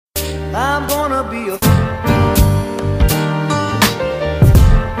I'm gonna be a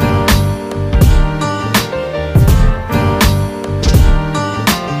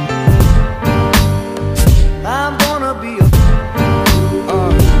I'm gonna be a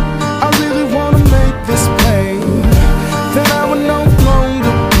I really wanna make this plain, that I would no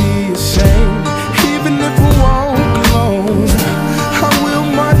longer be ashamed. Even if I walk alone, I will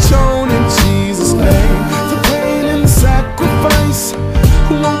march on in Jesus' name. The pain and the sacrifice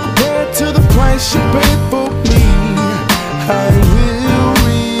won't compare to the price you paid for me. I will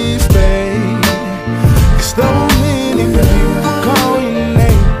repay. 'Cause though many people call your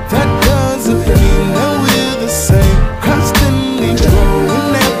name, that doesn't mean that we're the same. Constantly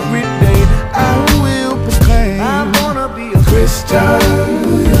growing every day, I will proclaim I'm gonna be a Christian.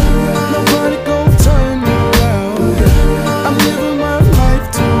 Nobody gon' turn me around. I'm living my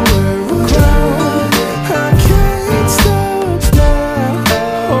life to wear a crown. I can't stop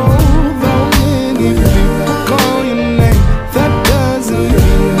now. Although many people call your name, that doesn't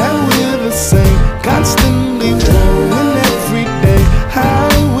mean that we're the same. Constantly growing every day, I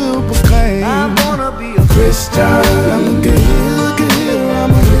will proclaim I'm gonna be a Christian. I'm a good here,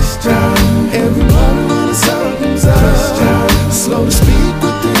 I'm a Christian. Every morning when the sun comes out, slow to speak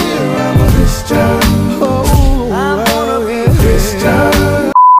with the ear, I'm a Christian. Oh, I'm gonna be a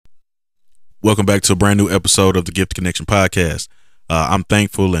Christian. Welcome back to a brand new episode of the Gift Connection podcast. I'm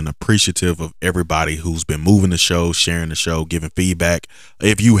thankful and appreciative of everybody who's been moving the show, sharing the show, giving feedback.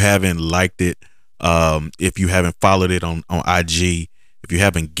 If you haven't liked it, if you haven't followed it on IG, if you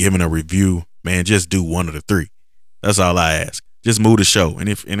haven't given a review, man, just do one of the three. That's all I ask. Just move the show. And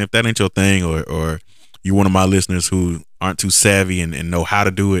if that ain't your thing, or you're one of my listeners who aren't too savvy and know how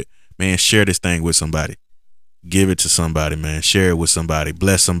to do it, man, share this thing with somebody. Give it to somebody, man. Share it with somebody.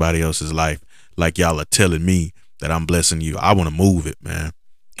 Bless somebody else's life like y'all are telling me that I'm blessing you. I want to move it, man.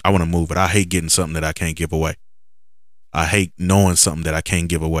 I want to move it. I hate getting something that I can't give away. I hate knowing something that I can't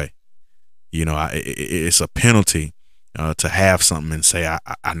give away. You know, it's a penalty to have something and say,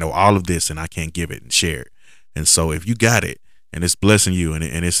 I know all of this and I can't give it and share it. And so if you got it and it's blessing you and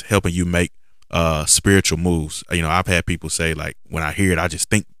it's helping you make spiritual moves, you know, I've had people say, like, when I hear it, I just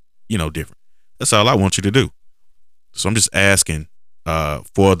think, different. That's all I want you to do. So I'm just asking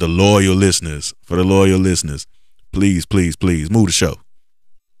for the loyal listeners, please, please, please move the show.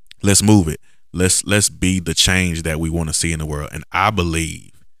 Let's move it. Let's be the change that we want to see in the world. And I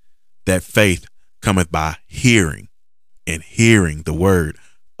believe that faith cometh by hearing, and hearing the word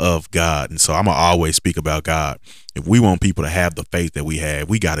of God. And so I'm going to always speak about God. If we want people to have the faith that we have,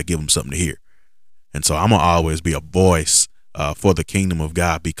 we got to give them something to hear. And so I'm going to always be a voice for the kingdom of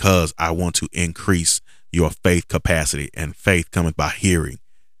God, because I want to increase your faith capacity, and faith cometh by hearing.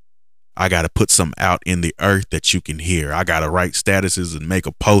 I got to put something out in the earth that you can hear. I got to write statuses and make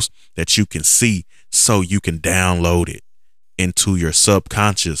a post that you can see, so you can download it into your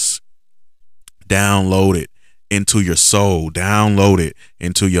subconscious, download it into your soul, download it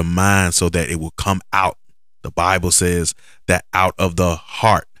into your mind, so that it will come out. The Bible says that out of the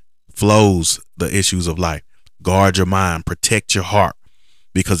heart flows the issues of life. Guard your mind, protect your heart,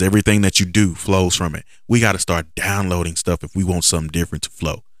 because everything that you do flows from it. We got to start downloading stuff if we want something different to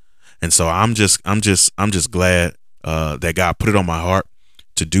flow. And so I'm just glad that God put it on my heart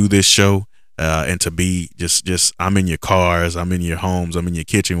to do this show, and to be just I'm in your cars, I'm in your homes, I'm in your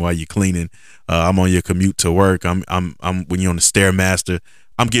kitchen while you're cleaning, I'm on your commute to work, I'm when you're on the Stairmaster.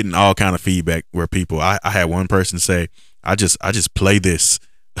 I'm getting all kind of feedback where people, I had one person say, I just play this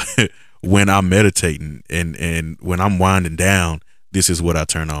when I'm meditating, and when I'm winding down, this is what I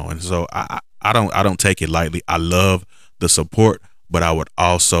turn on. And so I don't take it lightly. I love the support, but I would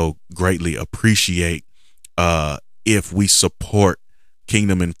also greatly appreciate if we support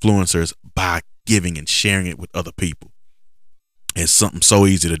kingdom influencers by giving and sharing it with other people. It's something so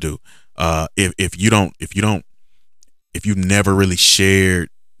easy to do. If you've never really shared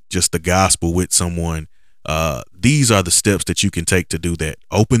just the gospel with someone, these are the steps that you can take to do that.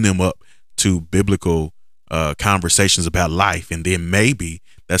 Open them up to biblical conversations about life, and then maybe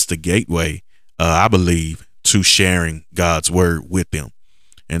that's the gateway, I believe, to sharing God's word with them.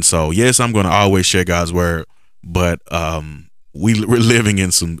 And so, yes, I'm going to always share God's word, but we're living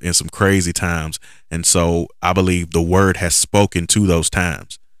in some crazy times, and so I believe the word has spoken to those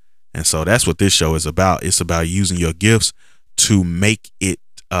times. And so that's what this show is about. It's about using your gifts to make it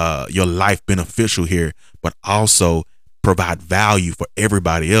your life beneficial here, but also provide value for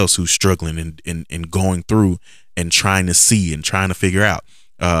everybody else who's struggling and going through and trying to see and trying to figure out.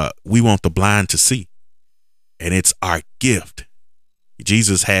 We want the blind to see, and it's our gift.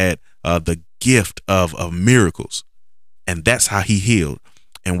 Jesus had the gift of miracles, and that's how he healed.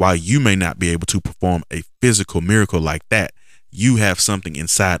 And while you may not be able to perform a physical miracle like that, you have something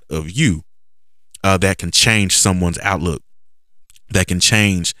inside of you that can change someone's outlook, that can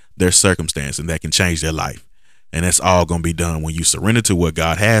change their circumstance, and that can change their life. And that's all going to be done when you surrender to what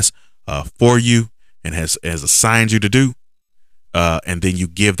God has for you and has assigned you to do. And then you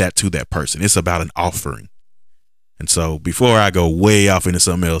give that to that person. It's about an offering. And so before I go way off into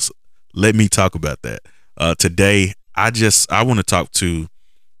something else, let me talk about that. Today, I want to talk to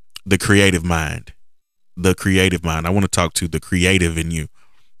the creative mind. The creative mind. I want to talk to the creative in you.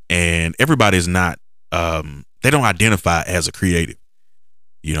 And everybody's not, they don't identify as a creative.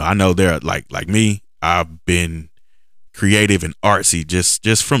 You know, I know they're like me. I've been creative and artsy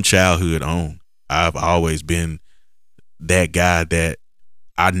just from childhood on. I've always been that guy that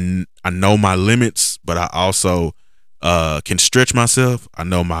I know my limits, but I also can stretch myself. I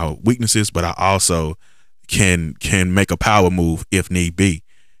know my weaknesses, but I also can make a power move if need be.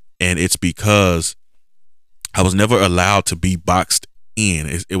 And it's because I was never allowed to be boxed in.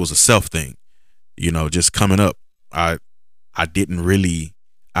 It was a self thing, you know, just coming up. I didn't really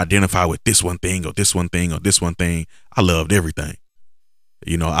identify with this one thing or this one thing or this one thing. I loved everything.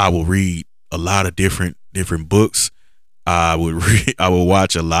 You know, I will read a lot of different books. I would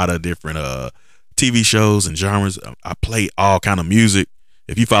watch a lot of different TV shows and genres. I play all kind of music.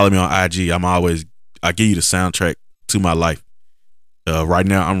 If you follow me on IG, I give you the soundtrack to my life. Right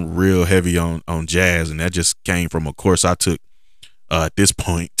now, I'm real heavy on jazz, and that just came from a course I took at this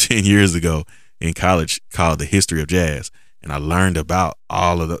point 10 years ago in college called The History of Jazz. And I learned about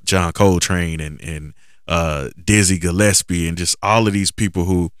all of the John Coltrane and Dizzy Gillespie and just all of these people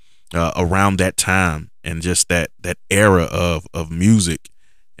who around that time and just that era of music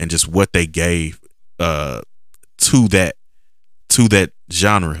and just what they gave to that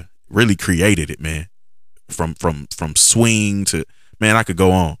genre really created it, man. From swing to, man, I could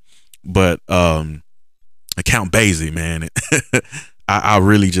go on, but Count Basie, man, I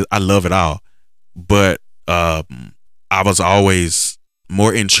really I love it all, but I was always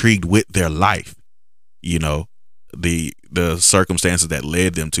more intrigued with their life, you know, the circumstances that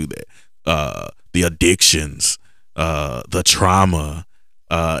led them to that, the addictions, the trauma,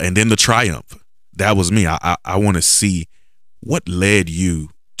 and then the triumph. That was me. I want to see what led you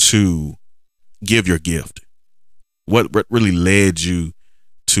to give your gift. What really led you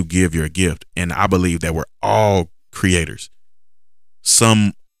to give your gift? And I believe that we're all creators.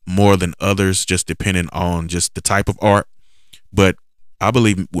 Some more than others, just depending on just the type of art. But I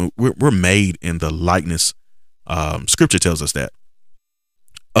believe we're made in the likeness. Scripture tells us that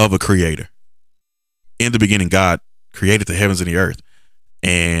of a creator. In the beginning, God created the heavens and the earth,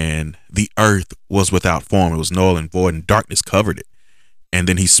 and the earth was without form. It was null and void, and darkness covered it. And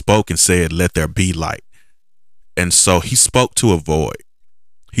then he spoke and said, "Let there be light." And so he spoke to a void.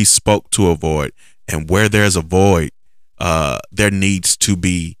 He spoke to a void. And where there's a void, there needs to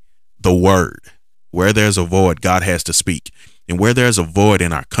be the word. Where there's a void, God has to speak. And where there's a void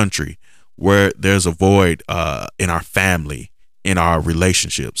in our country, where there's a void in our family, in our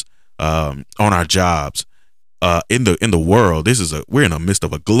relationships, on our jobs, in the world, we're in the midst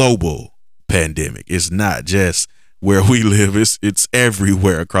of a global pandemic. It's not just where we live. It's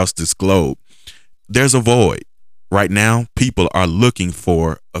everywhere across this globe. There's a void. Right now, people are looking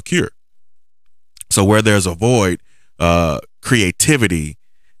for a cure. So where there's a void, creativity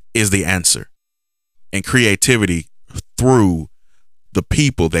is the answer. And creativity through the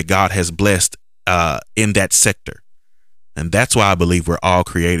people that God has blessed in that sector. And that's why I believe we're all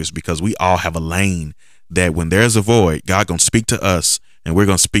creators, because we all have a lane that when there's a void, God gonna speak to us and we're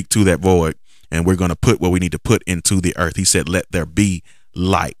gonna speak to that void, and we're gonna put what we need to put into the earth. He said, "Let there be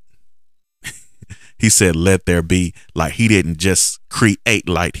light." He said, "Let there be light." He didn't just create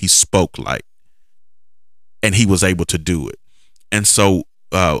light, he spoke light. And he was able to do it. And so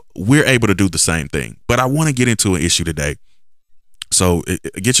we're able to do the same thing. But I want to get into an issue today. So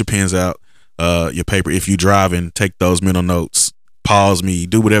get your pens out, your paper. If you're driving, take those mental notes, pause me,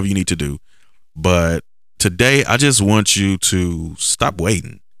 do whatever you need to do. But today, I just want you to stop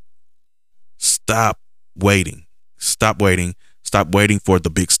waiting. Stop waiting. Stop waiting. Stop waiting for the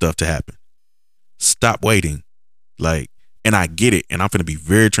big stuff to happen. Stop waiting. And I get it. And I'm going to be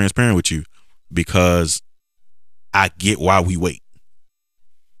very transparent with you, because I get why we wait.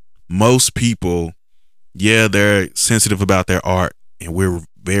 Most people, yeah, they're sensitive about their art, and we're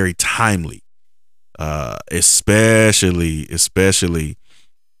very timely. Especially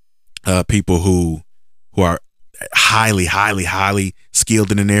people who are highly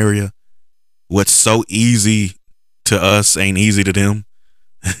skilled in an area. What's so easy to us ain't easy to them.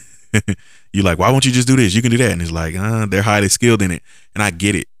 You're like, why won't you just do this? You can do that. And it's like, they're highly skilled in it. And I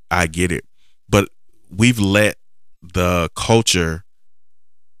get it. But we've let the culture,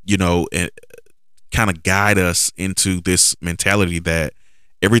 kind of guide us into this mentality that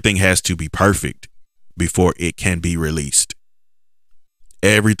everything has to be perfect before it can be released.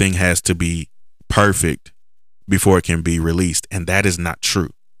 Everything has to be perfect before it can be released. And that is not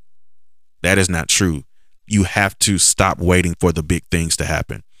true. That is not true. You have to stop waiting for the big things to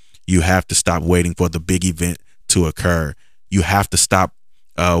happen. You have to stop waiting for the big event to occur. You have to stop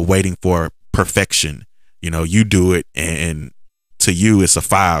waiting for perfection. You do it, and to you it's a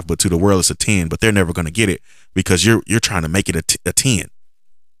 5, but to the world it's a 10. But they're never going to get it because you're trying to make it a 10.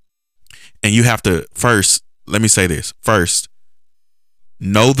 And you have to first. Let me say this first.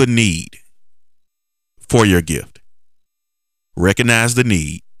 Know the need for your gift. Recognize the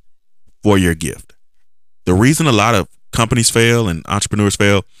need for your gift. The reason a lot of companies fail and entrepreneurs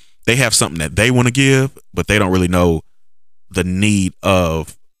fail, they have something that they want to give, but they don't really know the need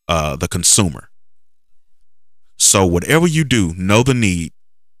of the consumer. So whatever you do, know the need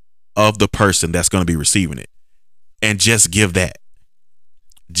of the person that's going to be receiving it, and just give that.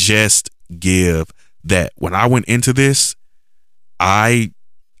 Just give that. When I went into this, I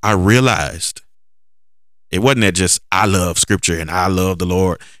realized it wasn't that just I love scripture and I love the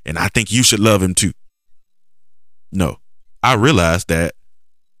Lord and I think you should love him too. No, I realized that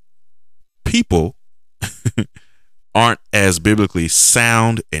people aren't as biblically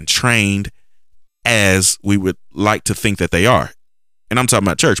sound and trained as we would like to think that they are. And I'm talking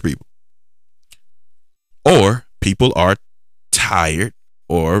about church people. Or people are tired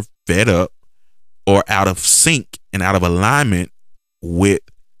or fed up or out of sync and out of alignment with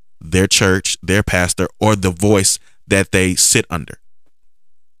their church, their pastor, or the voice that they sit under.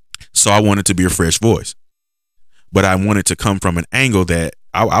 So I wanted to be a fresh voice. But I wanted to come from an angle that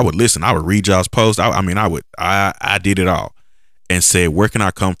I would listen. I would read y'all's posts. I did it all and said, where can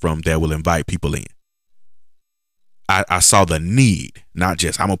I come from that will invite people in? I saw the need, not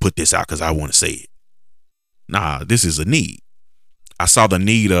just I'm going to put this out because I want to say it. Nah, this is a need. I saw the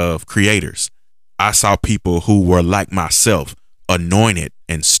need of creators. I saw people who were like myself, anointed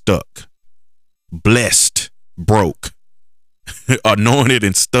and stuck, blessed, broke, anointed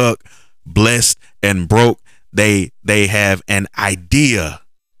and stuck, blessed and broke. They have an idea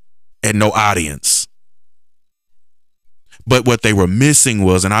and no audience. But what they were missing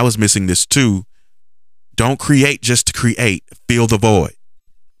was, and I was missing this too, don't create just to create, fill the void.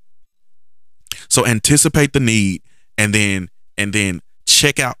 So anticipate the need and then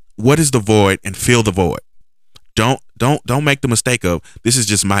check out what is the void and fill the void. Don't make the mistake of this is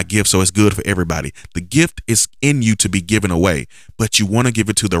just my gift, so it's good for everybody. The gift is in you to be given away, but you want to give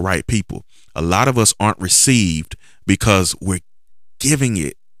it to the right people. A lot of us aren't received because we're giving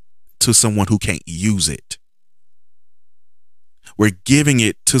it to someone who can't use it. We're giving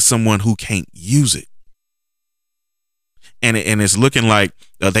it to someone who can't use it. And it's looking like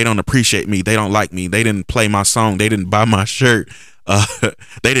they don't appreciate me. They don't like me. They didn't play my song. They didn't buy my shirt.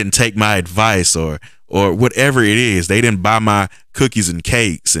 They didn't take my advice or whatever it is. They didn't buy my cookies and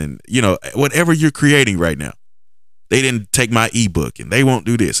cakes and, whatever you're creating right now. They didn't take my ebook and they won't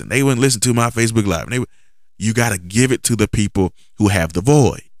do this and they wouldn't listen to my Facebook Live. And you got to give it to the people who have the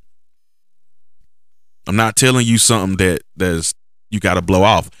void. I'm not telling you something that's you got to blow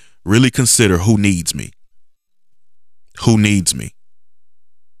off. Really consider who needs me. Who needs me?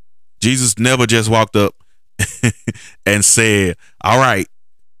 Jesus never just walked up and said, all right,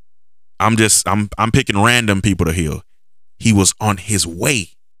 I'm picking random people to heal. He was on his way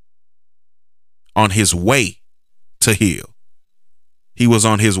to heal. He was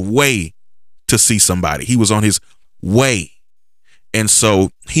on his way to see somebody. He was on his way. And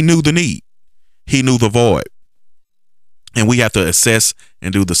so he knew the need. He knew the void. And we have to assess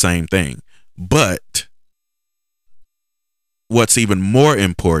and do the same thing. But what's even more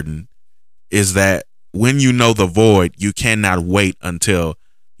important is that when you know the void, you cannot wait until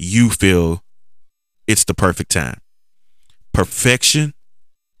you feel it's the perfect time. Perfection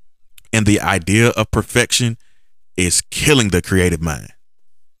and the idea of perfection is killing the creative mind.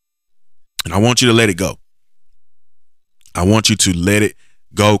 And I want you to let it go. I want you to let it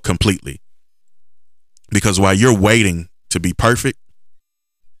go completely. Because while you're waiting to be perfect,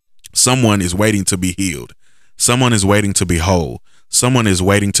 someone is waiting to be healed. Someone is waiting to be whole. Someone is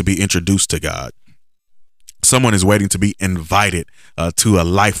waiting to be introduced to God. Someone is waiting to be invited to a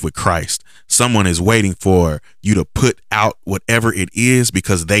life with Christ. Someone is waiting for you to put out whatever it is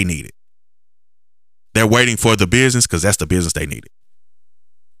because they need it. They're waiting for the business because that's the business they needed.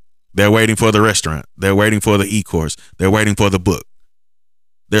 They're waiting for the restaurant. They're waiting for the e-course. They're waiting for the book.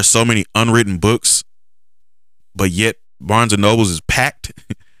 There's so many unwritten books, but yet Barnes and Nobles is packed,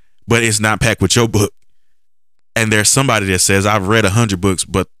 but it's not packed with your book. And there's somebody that says, I've read 100 books,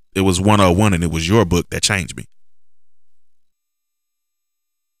 but it was 101 and it was your book that changed me.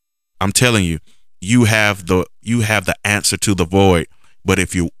 I'm telling you, you have the answer to the void, but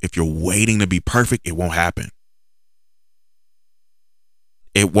if you're waiting to be perfect, it won't happen.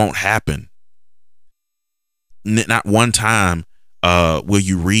 It won't happen. Not one time will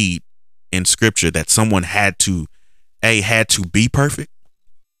you read in scripture that someone had to be perfect,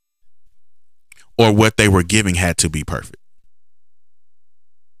 or what they were giving had to be perfect.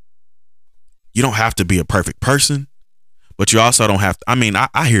 You don't have to be a perfect person, but you also don't have to. I mean,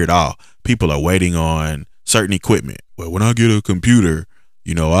 I hear it all. People are waiting on certain equipment. Well, when I get a computer,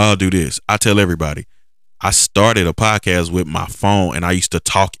 I'll do this. I tell everybody, I started a podcast with my phone and I used to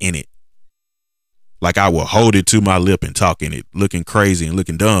talk in it. Like I will hold it to my lip and talk in it, looking crazy and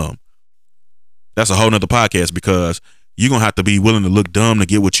looking dumb. That's a whole nother podcast, because you're going to have to be willing to look dumb to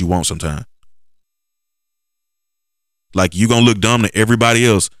get what you want sometimes. Like you're going to look dumb to everybody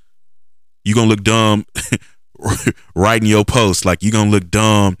else. You're going to look dumb writing your posts. Like you're going to look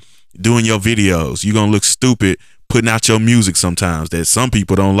dumb doing your videos. You're going to look stupid putting out your music sometimes that some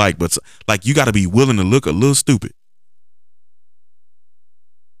people don't like. But like you got to be willing to look a little stupid.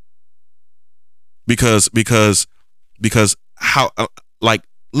 Because how, like,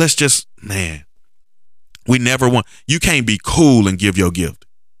 let's just, man, we never want, you can't be cool and give your gift.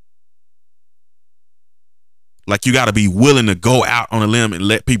 Like you got to be willing to go out on a limb and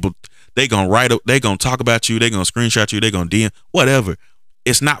let people, they going to write up, they going to talk about you, they going to screenshot you, they going to DM, whatever.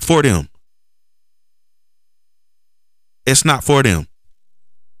 It's not for them. It's not for them.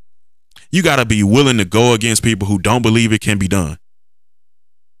 You got to be willing to go against people who don't believe it can be done.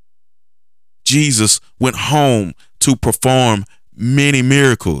 Jesus went home to perform many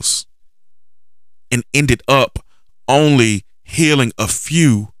miracles and ended up only healing a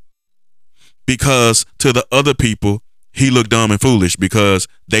few, because to the other people, he looked dumb and foolish because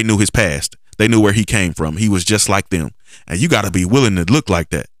they knew his past. They knew where he came from. He was just like them. And you got to be willing to look like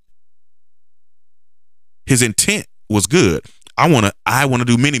that. His intent was good. I want to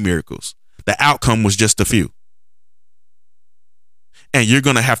do many miracles. The outcome was just a few. And you're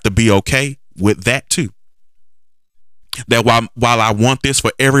going to have to be okay with that too. That while I want this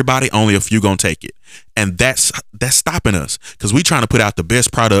for everybody, only a few gonna take it. And that's stopping us, because we trying to put out the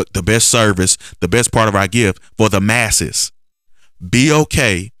best product, the best service, the best part of our gift for the masses. Be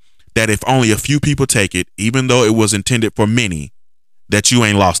okay that if only a few people take it, even though it was intended for many, that you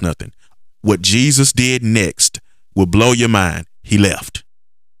ain't lost nothing. What Jesus did next will blow your mind. He left.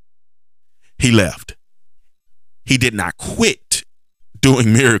 He left. He did not quit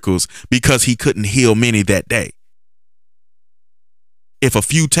doing miracles because he couldn't heal many that day. If a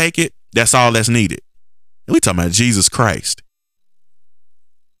few take it, that's all that's needed. And we talking about Jesus Christ.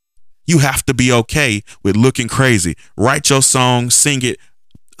 You have to be okay with looking crazy. Write your song, sing it.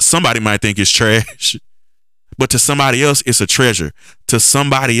 Somebody might think it's trash, but to somebody else, it's a treasure. To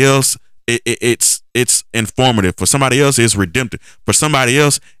somebody else, it's informative. For somebody else, it's redemptive. For somebody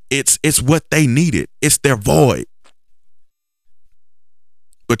else, it's what they needed. It's their void.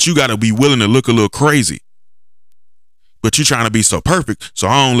 But you got to be willing to look a little crazy. But you trying to be so perfect, so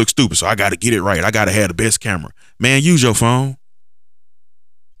I don't look stupid, so I got to get it right. I got to have the best camera. Man, use your phone.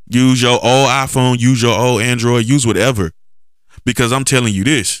 Use your old iPhone. Use your old Android. Use whatever. Because I'm telling you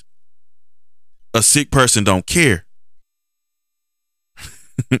this. A sick person don't care.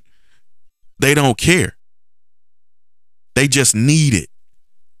 They don't care. They just need it.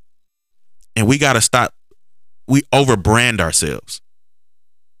 And we got to stop. We overbrand ourselves.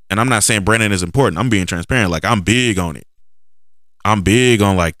 And I'm not saying branding is important. I'm being transparent. Like, I'm big on it. I'm big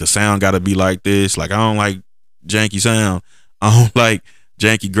on, like, the sound got to be like this. Like, I don't like janky sound. I don't like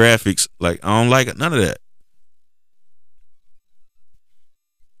janky graphics. Like, I don't like none of that.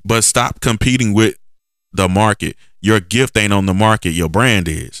 But stop competing with the market. Your gift ain't on the market. Your brand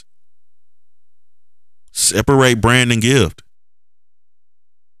is. Separate brand and gift.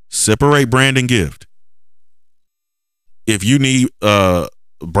 Separate brand and gift. If you need a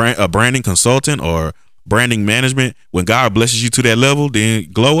branding consultant or branding management, when God blesses you to that level,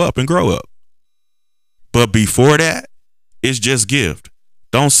 then glow up and grow up. But before that, it's just gift.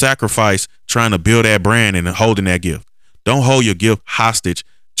 Don't sacrifice trying to build that brand and holding that gift. Don't hold your gift hostage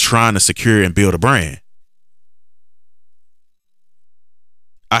trying to secure and build a brand.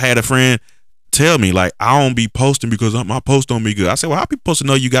 I had a friend tell me, like, I don't be posting because my post don't be good. I said, well, how people supposed to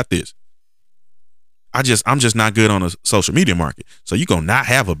know you got this? I'm just not good on the social media market. So you gonna not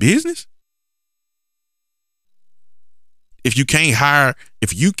have a business? if you can't hire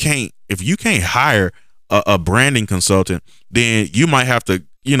a branding consultant, then you might have to,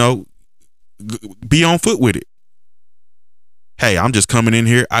 be on foot with it. Hey, I'm just coming in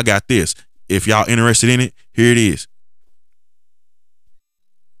here. I got this. If y'all interested in it, here it is.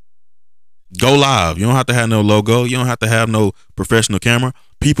 Go live. You don't have to have no logo. You don't have to have no professional camera.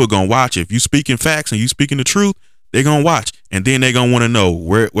 People gonna watch. If you speaking facts and you speaking the truth, they're gonna watch, and then they're gonna want to know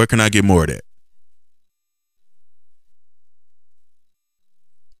where can I get more of that.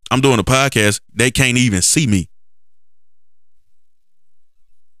 I'm doing a podcast. They can't even see me,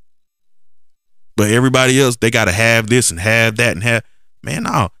 but everybody else, they gotta have this and have that and have. Man,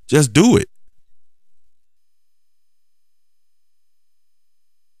 no, just do it.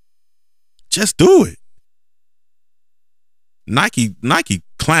 Just do it. Nike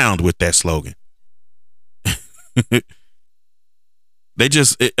clowned with that slogan. They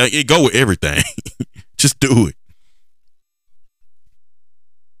just it go with everything. Just do it.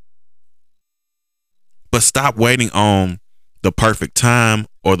 But stop waiting on the perfect time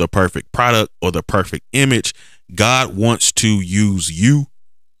or the perfect product or the perfect image. God wants to use you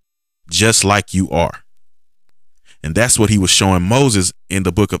just like you are. And that's what he was showing Moses in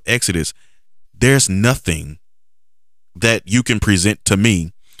the book of Exodus. There's nothing that you can present to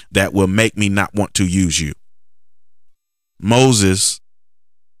me that will make me not want to use you. Moses,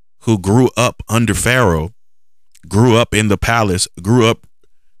 who grew up under Pharaoh, grew up in the palace, grew up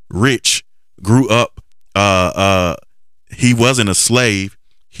rich, grew up, he wasn't a slave.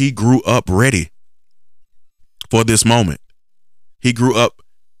 He grew up ready for this moment. He grew up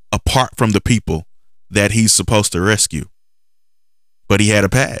apart from the people that he's supposed to rescue. But he had a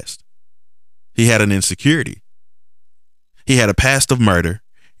past. He had an insecurity. He had a past of murder,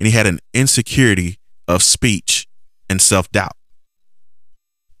 and he had an insecurity of speech and self-doubt.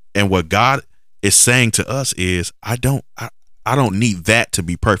 And what God is saying to us is, I don't need that to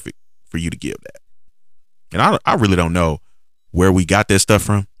be perfect for you to give that. And I really don't know where we got this stuff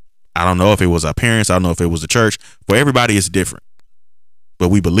from. I don't know if it was our parents. I don't know if it was the church. For everybody, it's different. But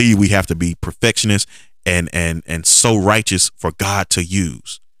we believe we have to be perfectionists and so righteous for God to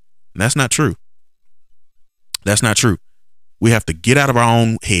use. And that's not true. That's not true. We have to get out of our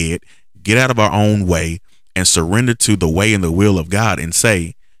own head, get out of our own way, and surrender to the way and the will of God and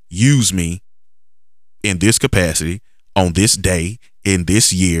say, use me in this capacity, on this day, in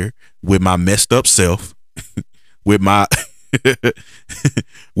this year, with my messed up self, with my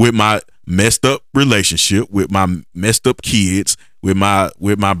with my messed up relationship, with my messed up kids, with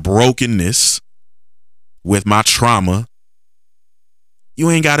my brokenness, with my trauma. You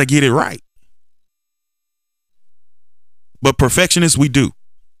ain't got to get it right. But perfectionists, we do.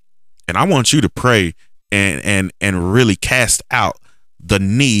 And I want you to pray and really cast out the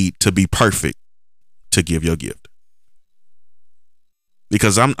need to be perfect to give your gift.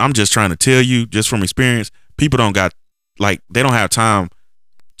 Because I'm just trying to tell you, just from experience, people they don't have time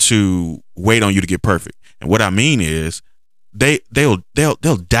to wait on you to get perfect. And what I mean is they'll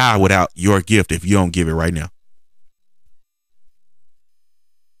die without your gift if you don't give it right now.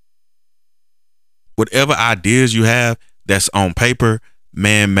 Whatever ideas you have that's on paper,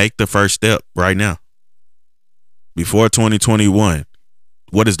 man, make the first step right now. Before 2021,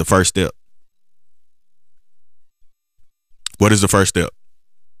 what is the first step? What is the first step?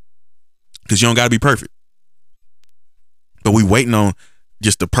 Because you don't got to be perfect. But we waiting on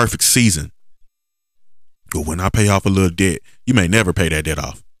just the perfect season. But when I pay off a little debt, you may never pay that debt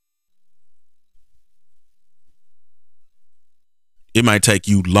off. It might take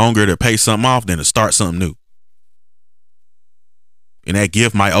you longer to pay something off than to start something new. And that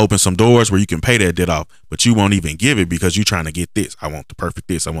gift might open some doors where you can pay that debt off, but you won't even give it because you're trying to get this. I want the perfect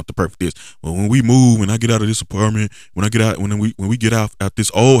this. I want the perfect this. Well, when we move, when I get out of this apartment, when we get out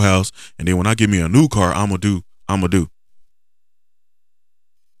this old house, and then when I get me a new car, I'm gonna do.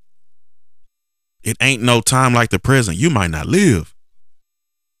 It ain't no time like the present. You might not live.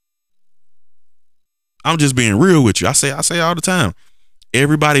 I'm just being real with you. I say all the time,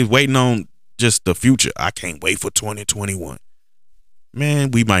 everybody's waiting on just the future. I can't wait for 2021.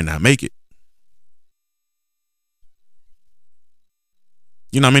 Man, we might not make it.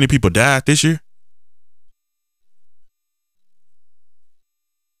 You know how many people died this year?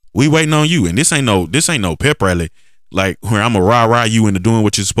 We waiting on you, and this ain't no pep rally like where I'm gonna rah you into doing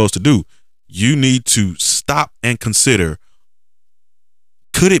what you're supposed to do. You need to stop and consider,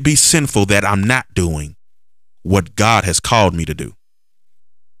 could it be sinful that I'm not doing what God has called me to do?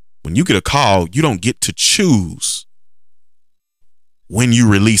 When you get a call, you don't get to choose when you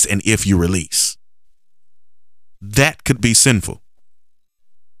release and if you release. That could be sinful.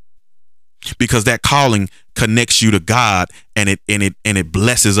 because that calling connects you to God, and it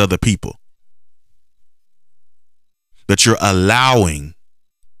blesses other people. That you're allowing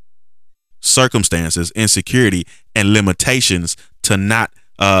circumstances, insecurity, and limitations to not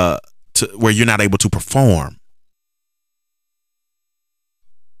to where you're not able to perform.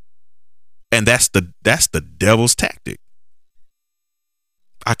 And that's the devil's tactic.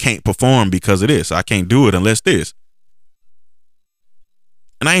 I can't perform because of this. I can't do it unless this.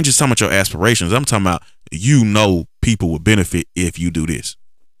 And I ain't just talking about your aspirations. I'm talking about, people will benefit if you do this.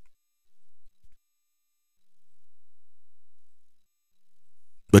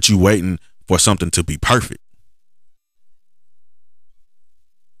 But you waiting for something to be perfect.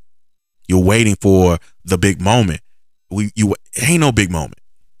 You're waiting for the big moment. It ain't no big moment.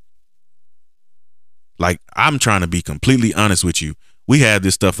 Like, I'm trying to be completely honest with you. We have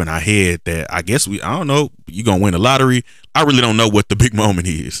this stuff in our head that I don't know, you're going to win the lottery. I really don't know what the big moment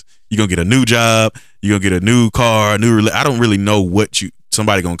is. You're going to get a new job. You're going to get a new car, I don't really know what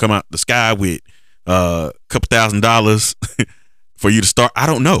somebody going to come out the sky with a couple $1,000s for you to start. I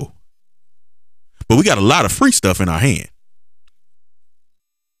don't know. But we got a lot of free stuff in our hand.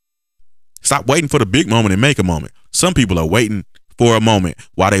 Stop waiting for the big moment and make a moment. Some people are waiting for a moment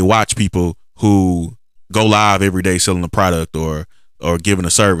while they watch people who go live every day selling a product or giving a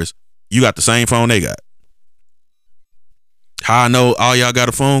service. You got the same phone they got. How I know all y'all got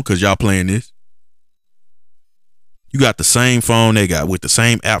a phone? Because y'all playing this. You got the same phone they got, with the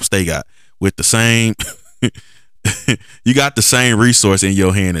same apps they got, with the same you got the same resource in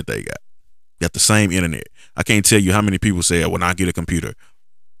your hand that they got. You got the same internet. I can't tell you how many people say, when I get a computer,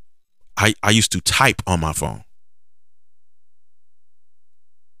 I used to type on my phone.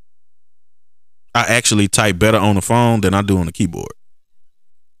 I actually type better on the phone than I do on the keyboard.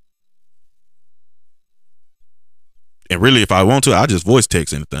 And really, if I want to, I just voice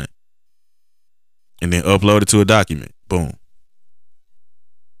text anything and then upload it to a document. Boom.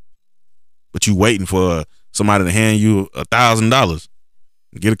 But you waiting for somebody to hand you $1,000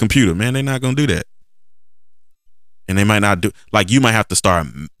 and get a computer, man, they're not going to do that. And they might not do, like, you might have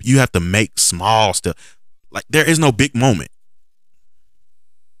to you have to make small stuff. Like, there is no big moment.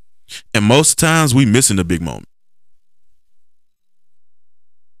 And most times we missing the big moment.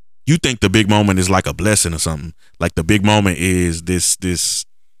 You think the big moment is like a blessing or something. Like, the big moment is this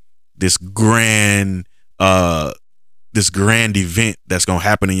grand event that's gonna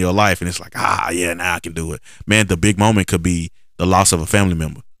happen in your life, and it's like, yeah, now I can do it. Man, the big moment could be the loss of a family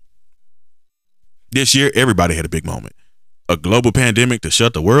member. This year, everybody had a big moment. A global pandemic to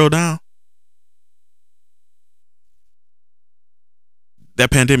shut the world down. That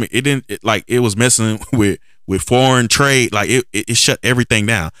pandemic, it was messing with foreign trade. Like, it shut everything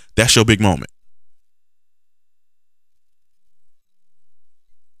down. That's your big moment.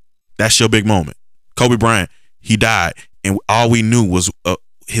 That's your big moment. Kobe Bryant, he died, and all we knew was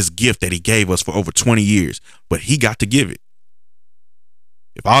his gift that he gave us for over 20 years, but he got to give it.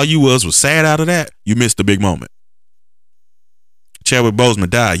 If all you was sad out of that, you missed the big moment. Chadwick Boseman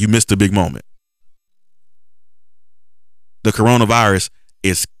died, you missed the big moment. The coronavirus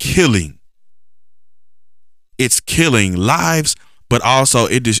is killing. It's killing lives, but also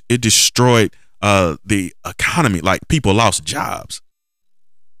it destroyed the economy. Like, people lost jobs.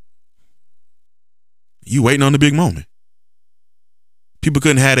 You waiting on the big moment. People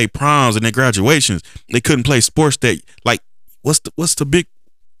couldn't have their proms and their graduations. They couldn't play sports that, like, what's the big,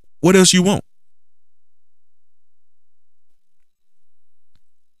 what else you want?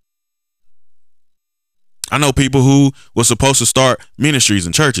 I know people who were supposed to start ministries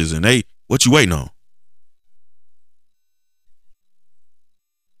and churches, and what you waiting on?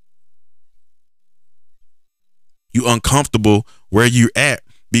 You uncomfortable where you're at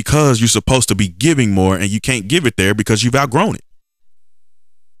because you're supposed to be giving more, and you can't give it there because you've outgrown it.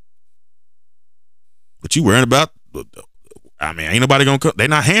 But you worrying about, I mean, ain't nobody gonna come. They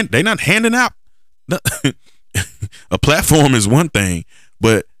not handing out. A platform is one thing,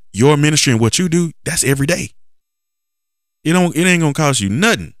 but your ministry and what you do, that's every day. It ain't gonna cost you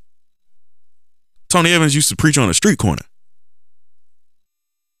nothing. Tony Evans used to preach on a street corner.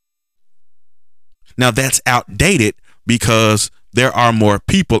 Now that's outdated because there are more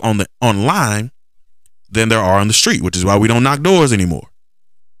people online than there are on the street, which is why we don't knock doors anymore.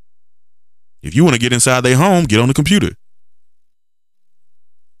 If you want to get inside their home, get on the computer.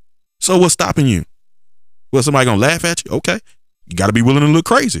 So what's stopping you? Well, somebody gonna laugh at you? Okay. You got to be willing to look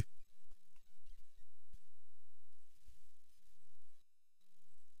crazy.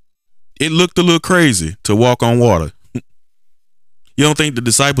 It looked a little crazy to walk on water. You don't think the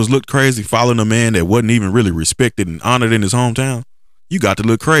disciples looked crazy following a man that wasn't even really respected and honored in his hometown? You got to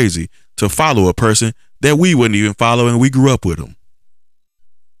look crazy to follow a person that we wouldn't even follow and we grew up with them.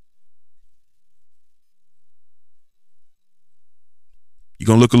 You're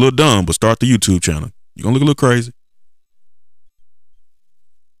going to look a little dumb, but start the YouTube channel. You're going to look a little crazy.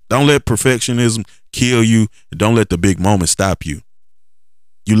 Don't let perfectionism kill you. And don't let the big moment stop you.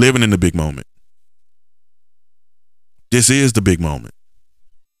 You're living in the big moment. This is the big moment.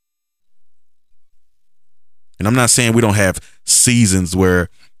 And I'm not saying we don't have seasons where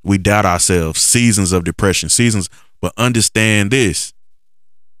we doubt ourselves, seasons of depression, seasons, but understand this.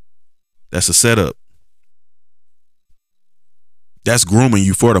 That's a setup. That's grooming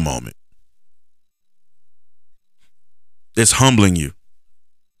you for the moment. It's humbling you.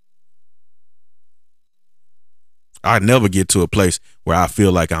 I never get to a place where I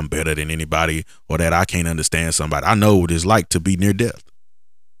feel like I'm better than anybody or that I can't understand somebody. I know what it's like to be near death.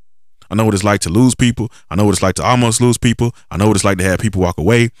 I know what it's like to lose people. I know what it's like to almost lose people. I know what it's like to have people walk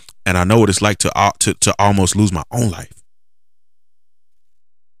away. And I know what it's like to almost lose my own life.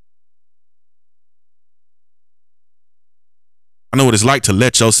 I know what it's like to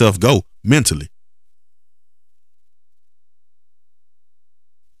let yourself go mentally.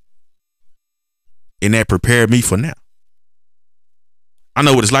 And that prepared me for now. I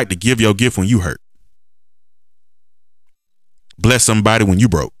know what it's like to give your gift when you hurt. Bless somebody when you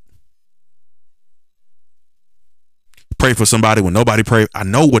broke. Pray for somebody when nobody prayed. I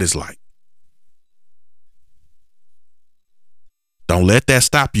know what it's like. Don't let that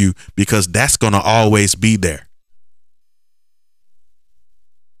stop you, because that's going to always be there.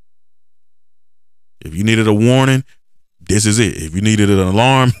 If you needed a warning, this is it. If you needed an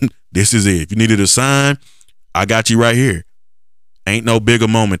alarm, this is it. If you needed a sign, I got you right here. Ain't no bigger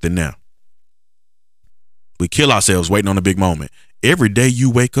moment than now. We kill ourselves waiting on a big moment. Every day you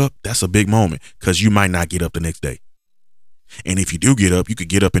wake up, that's a big moment, because you might not get up the next day. And if you do get up, you could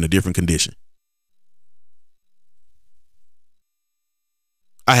get up in a different condition.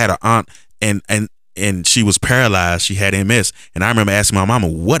 I had an aunt and she was paralyzed. She had MS. And I remember asking my mama,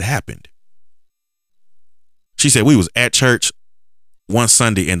 what happened? She said we was at church one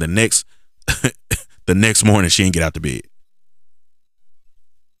Sunday and the next morning she didn't get out the bed.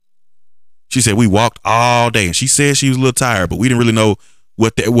 She said we walked all day, and she said she was a little tired, but we didn't really know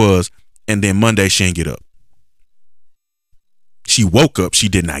what that was. And then Monday she didn't get up. She woke up, she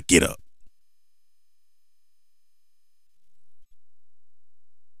did not get up.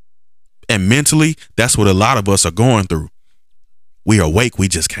 And mentally, that's what a lot of us are going through. We are awake, we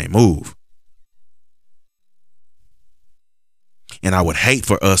just can't move. And I would hate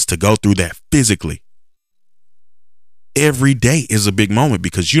for us to go through that physically. Every day is a big moment,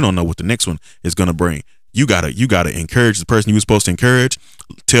 because you don't know what the next one is going to bring. You gotta encourage the person you were supposed to encourage.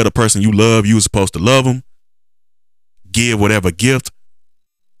 Tell the person you love you were supposed to love them. Give whatever gift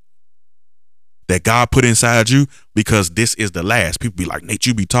that God put inside you, because this is the last. People be like, Nate,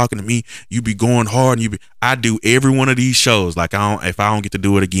 you be talking to me, you be going hard, and I do every one of these shows like if I don't get to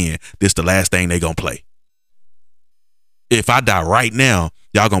do it again, this the last thing they gonna play. If I die right now,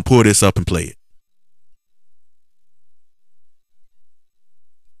 y'all gonna pull this up and play it.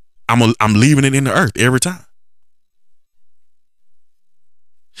 I'm leaving it in the earth every time.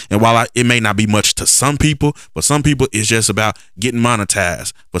 And while it may not be much to some people, but some people it's just about getting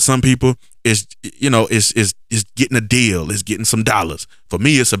monetized. For some people, it's getting a deal, it's getting some dollars. For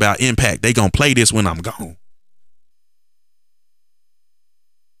me, it's about impact. They gonna play this when I'm gone.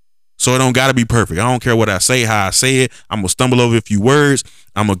 So it don't gotta be perfect. I don't care what I say, how I say it. I'm gonna stumble over a few words.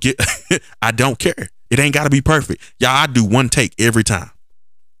 I'm gonna get. I don't care. It ain't gotta be perfect, y'all. I do one take every time.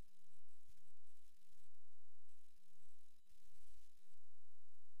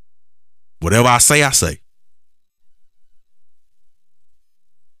 Whatever I say, I say.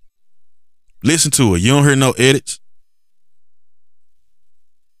 Listen to it. You don't hear no edits.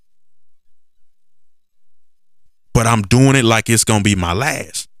 But I'm doing it like it's going to be my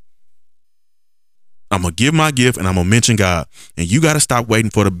last. I'm going to give my gift and I'm going to mention God. And you got to stop waiting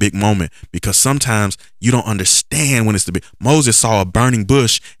for the big moment, because sometimes you don't understand when it's the big. Moses saw a burning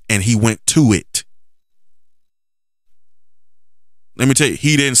bush and he went to it. Let me tell you,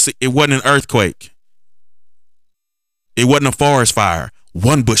 he didn't see, it wasn't an earthquake. It wasn't a forest fire.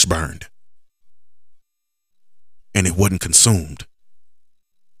 One bush burned. And it wasn't consumed.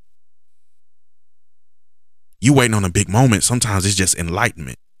 You waiting on a big moment. Sometimes it's just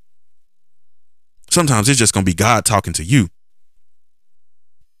enlightenment. Sometimes it's just going to be God talking to you.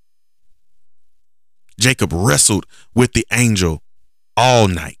 Jacob wrestled with the angel all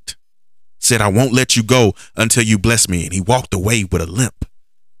night. Said, I won't let you go until you bless me. And he walked away with a limp.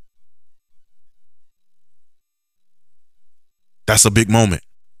 That's a big moment.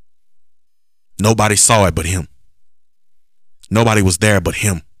 Nobody saw it but him. Nobody was there but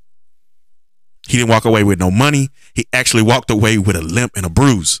him. He didn't walk away with no money. He actually walked away with a limp and a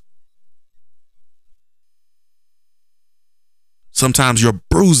bruise. Sometimes your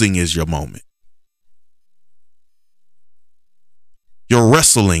bruising is your moment. Your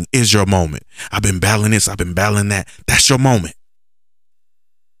wrestling is your moment. I've been battling this. I've been battling that. That's your moment.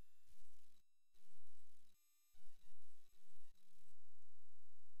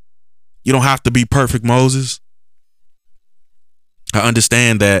 You don't have to be perfect, Moses. I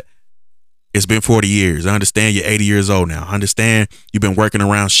understand that it's been 40 years. I understand you're 80 years old now. I understand you've been working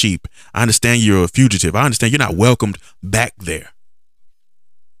around sheep. I understand you're a fugitive. I understand you're not welcomed back there.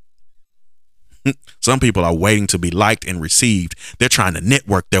 Some people are waiting to be liked and received. They're trying to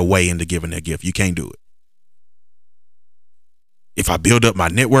network their way into giving their gift. You can't do it. If I build up my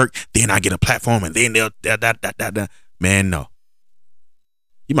network, then I get a platform and then they'll man, no.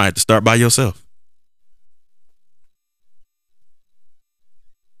 You might have to start by yourself.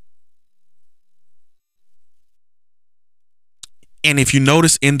 And if you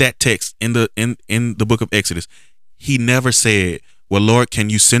notice in that text, in the book of Exodus, he never said, well, Lord, can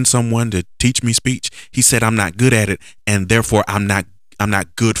you send someone to teach me speech? He said, I'm not good at it, and therefore I'm not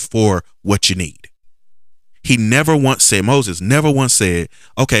good for what you need. He never once said, Moses never once said,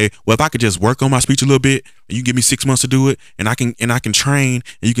 okay, well, if I could just work on my speech a little bit, and you give me 6 months to do it, and I can train,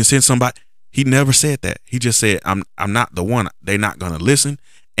 and you can send somebody. He never said that. He just said, I'm not the one. They're not gonna listen,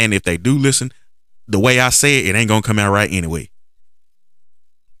 and if they do listen, the way I say it, it ain't gonna come out right anyway.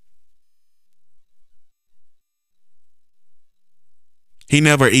 He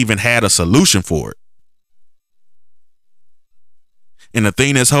never even had a solution for it. And the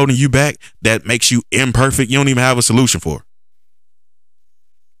thing that's holding you back, that makes you imperfect, you don't even have a solution for.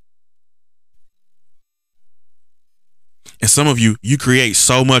 And some of you create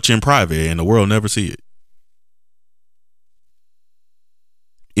so much in private and the world never see it.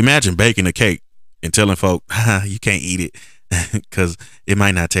 Imagine baking a cake and telling folk, you can't eat it because it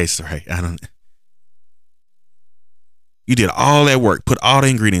might not taste right. You did all that work, put all the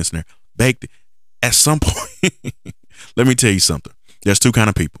ingredients in there, baked it. At some point, let me tell you something. There's two kinds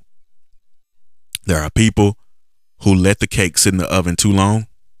of people. There are people who let the cake sit in the oven too long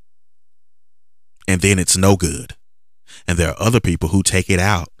and then it's no good. And there are other people who take it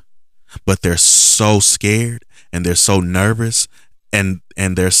out, but they're so scared and they're so nervous and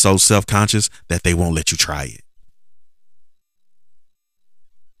they're so self-conscious that they won't let you try it.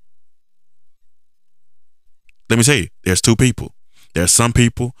 Let me tell you, there's two people. There are some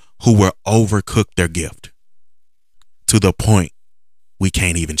people who will overcook their gift to the point we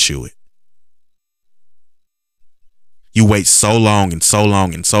can't even chew it. You wait so long and so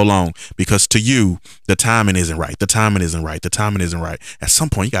long and so long because to you, the timing isn't right. The timing isn't right. The timing isn't right. At some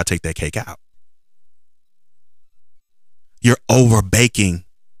point, you got to take that cake out. You're over baking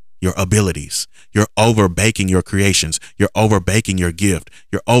your abilities. You're over baking your creations. You're over baking your gift.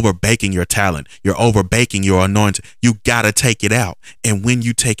 You're over baking your talent. You're over baking your anointing. You got to take it out. And when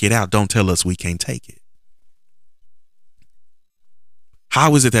you take it out, don't tell us we can't take it.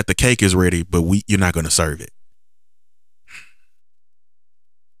 How is it that the cake is ready, but you're not going to serve it?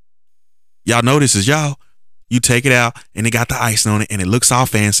 Y'all know this is y'all. You take it out and it got the ice on it and it looks all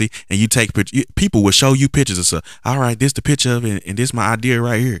fancy. And you take pictures. People will show you pictures of stuff. All right, this the picture of it, and this my idea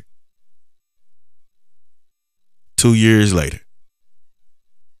right here. 2 years later,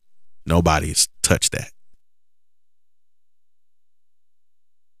 nobody's touched that.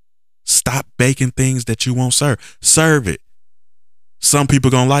 Stop baking things that you won't serve. Serve it. Some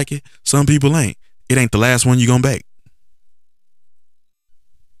people gonna like it. Some people ain't. It ain't the last one you gonna bake.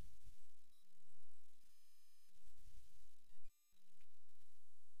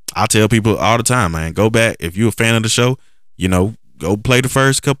 I tell people all the time, man, go back. If you're a fan of the show, go play the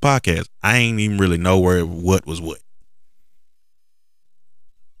first couple podcasts. I ain't even really know what was what.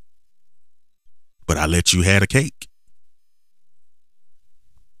 But I let you have a cake.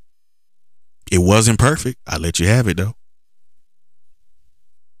 It wasn't perfect. I let you have it though.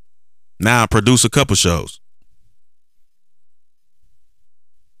 Now I produce a couple shows.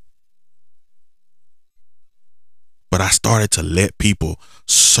 But I started to let people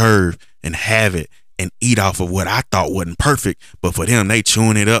serve and have it and eat off of what I thought wasn't perfect. But for them, they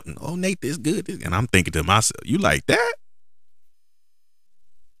chewing it up and, oh, Nate, this good. And I'm thinking to myself, you like that?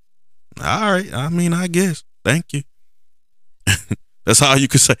 All right. I mean, I guess. Thank you. That's all you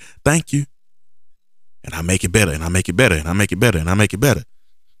could say. Thank you. And I make it better and I make it better and I make it better and I make it better.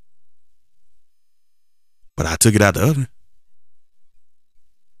 But I took it out the oven.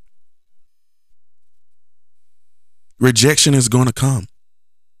 Rejection is going to come.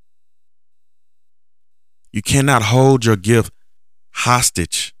 You cannot hold your gift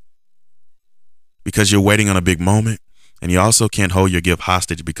hostage because you're waiting on a big moment. And you also can't hold your gift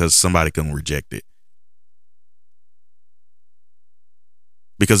hostage because somebody can reject it.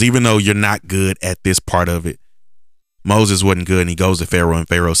 Because even though you're not good at this part of it, Moses wasn't good, and he goes to Pharaoh, and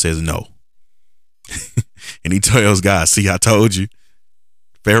Pharaoh says no. And he tells God, see, I told you.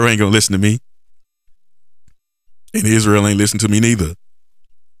 Pharaoh ain't going to listen to me. And Israel ain't listen to me neither.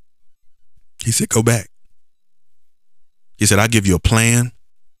 He said, go back. He said, I'll give you a plan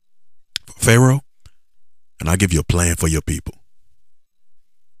for Pharaoh, and I'll give you a plan for your people.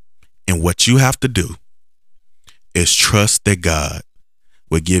 And what you have to do is trust that God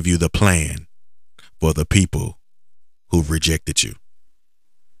will give you the plan for the people who've rejected you.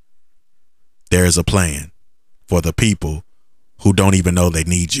 There is a plan for the people who don't even know they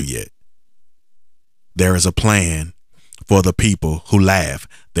need you yet. There is a plan for the people who laugh.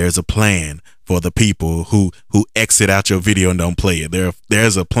 There's a plan for the people who exit out your video and don't play it.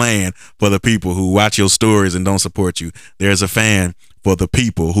 There's a plan for the people who watch your stories and don't support you. There's a fan for the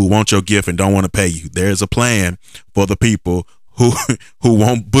people who want your gift and don't want to pay you. There's a plan for the people who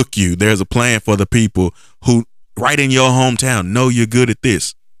won't book you. There's a plan for the people who right in your hometown know you're good at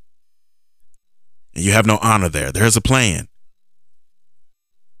this and you have no honor there. There's a plan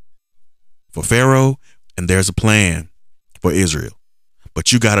for Pharaoh, and there's a plan for Israel.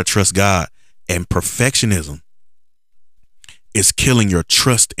 But you got to trust God. And perfectionism is killing your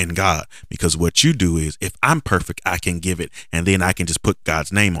trust in God, because what you do is, if I'm perfect, I can give it, and then I can just put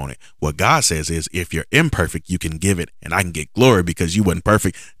God's name on it. What God says is, if you're imperfect, you can give it, and I can get glory because you weren't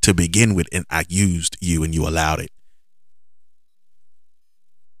perfect to begin with, and I used you and you allowed it.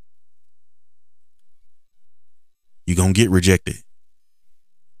 You're going to get rejected.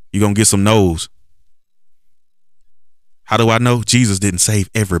 You're going to get some no's. How do I know? Jesus didn't save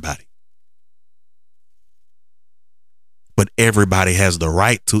everybody. But everybody has the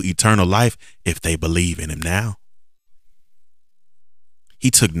right to eternal life if they believe in him now.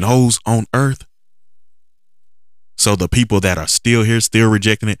 He took no's on earth so the people that are still here, still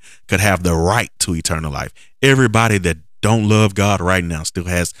rejecting it, could have the right to eternal life. Everybody that don't love God right now still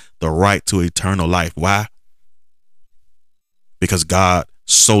has the right to eternal life. Why? Because God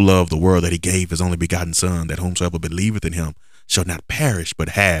so loved the world that he gave his only begotten son, that whomsoever believeth in him shall not perish, but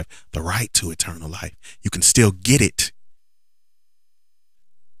have the right to eternal life. You can still get it,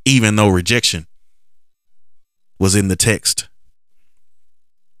 even though rejection was in the text.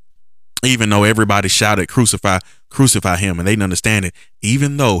 Even though everybody shouted, crucify, crucify him, and they didn't understand it.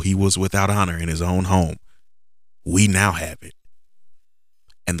 Even though he was without honor in his own home, we now have it.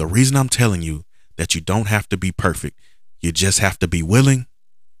 And the reason I'm telling you that you don't have to be perfect, you just have to be willing,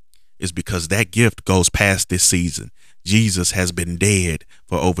 is because that gift goes past this season. Jesus has been dead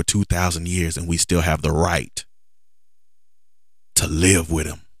for over 2,000 years, and we still have the right to live with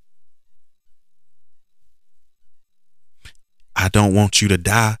him. I don't want you to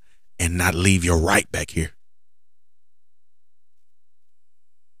die and not leave your right back here.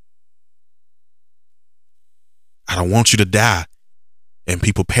 I don't want you to die and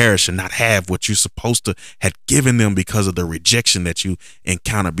people perish and not have what you're supposed to had given them because of the rejection that you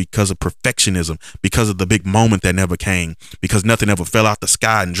encountered, because of perfectionism, because of the big moment that never came, because nothing ever fell out the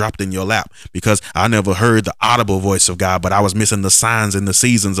sky and dropped in your lap, because I never heard the audible voice of God, but I was missing the signs and the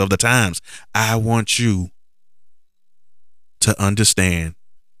seasons of the times. I want you to understand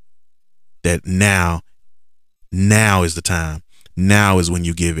that now is the time. Now is when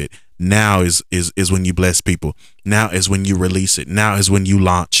you give it. Now is when you bless people. Now is when you release it. Now is when you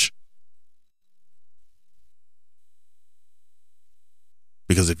launch.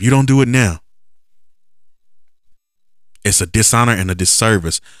 Because if you don't do it now, it's a dishonor and a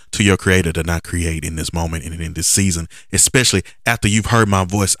disservice to your creator to not create in this moment and in this season, especially after you've heard my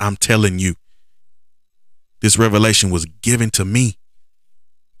voice. I'm telling you, this revelation was given to me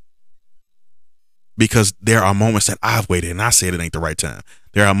because there are moments that I've waited and I said it ain't the right time.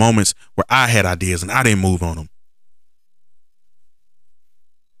 There are moments where I had ideas and I didn't move on them.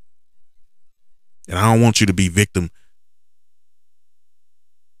 And I don't want you to be victim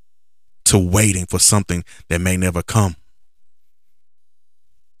to waiting for something that may never come.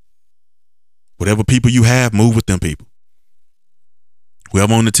 Whatever people you have, move with them people.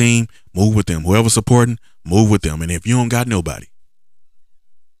 Whoever on the team, move with them. Whoever supporting, move with them. And if you don't got nobody,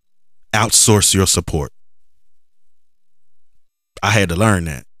 outsource your support. I had to learn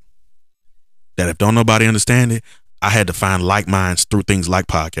that if don't nobody understand it, I had to find like minds through things like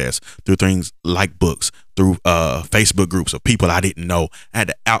podcasts, through things like books, through Facebook groups of people I didn't know. I had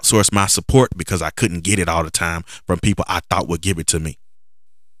to outsource my support because I couldn't get it all the time from people I thought would give it to me.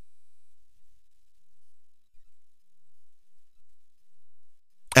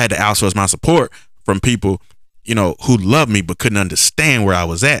 I had to outsource my support from people, who loved me but couldn't understand where I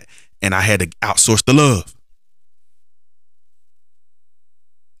was at. And I had to outsource the love.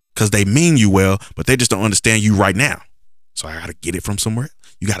 Because they mean you well, but they just don't understand you right now. So I got to get it from somewhere.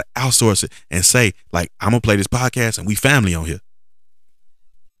 You got to outsource it and say, like, I'm going to play this podcast and we family on here.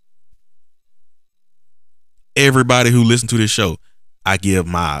 Everybody who listens to this show, I give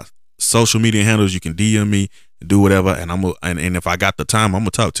my social media handles. You can DM me, do whatever, and if I got the time, I'm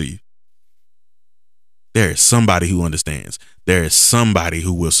going to talk to you. There is somebody who understands. There is somebody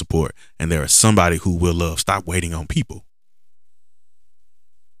who will support, and there is somebody who will love. Stop waiting on people.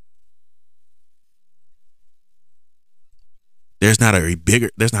 There's not a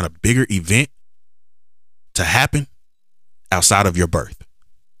bigger event to happen outside of your birth.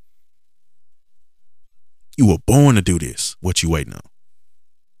 You were born to do this. What you waiting on?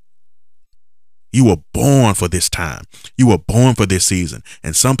 You were born for this time. You were born for this season.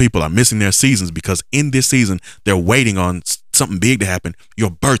 And some people are missing their seasons because in this season, they're waiting on something big to happen. Your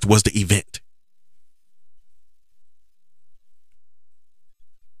birth was the event.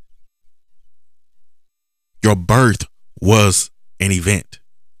 Your birth was an event.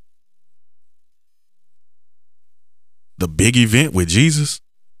 The big event with Jesus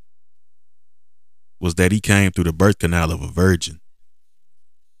was that he came through the birth canal of a virgin.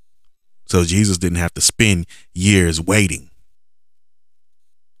 So Jesus didn't have to spend years waiting.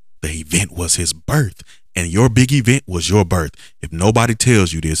 The event was his birth, and your big event was your birth. If nobody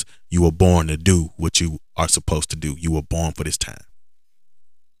tells you this, you were born to do what you are supposed to do. You were born for this time.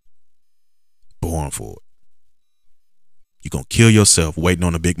 Born for it. You're going to kill yourself waiting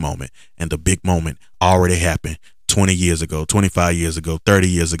on the big moment, and the big moment already happened 20 years ago, 25 years ago, 30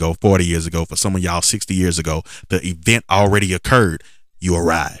 years ago, 40 years ago. For some of y'all, 60 years ago, the event already occurred. You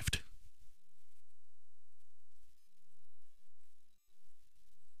arrived.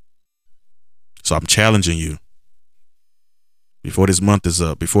 So I'm challenging you, before this month is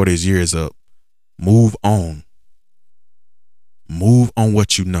up, before this year is up, move on. Move on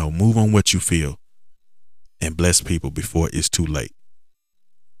what you know. Move on what you feel. And bless people before it's too late.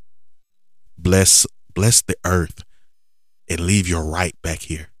 Bless the earth and leave your right back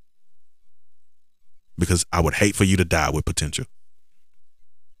here. Because I would hate for you to die with potential.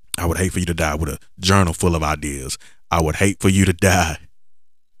 I would hate for you to die with a journal full of ideas. I would hate for you to die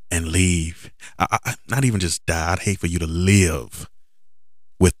and leave. Not even just die. I'd hate for you to live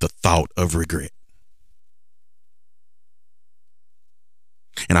with the thought of regret.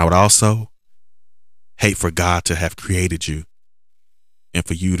 And I would also hate for God to have created you and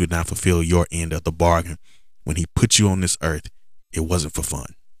for you to not fulfill your end of the bargain. When he put you on this earth, it wasn't for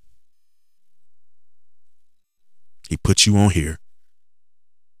fun. He put you on here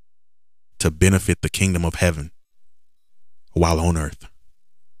to benefit the kingdom of heaven while on earth.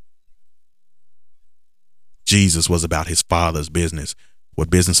 Jesus was about his Father's business. What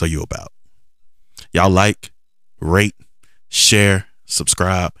business are you about? Y'all like, rate, share,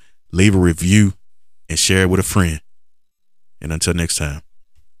 subscribe, leave a review, and share it with a friend. And until next time,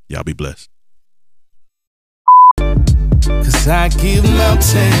 y'all be blessed. 'Cause I give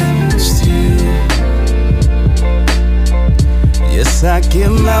mountains to you. Yes, I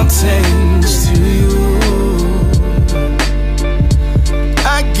give mountains to you.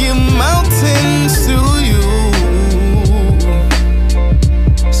 I give mountains to you.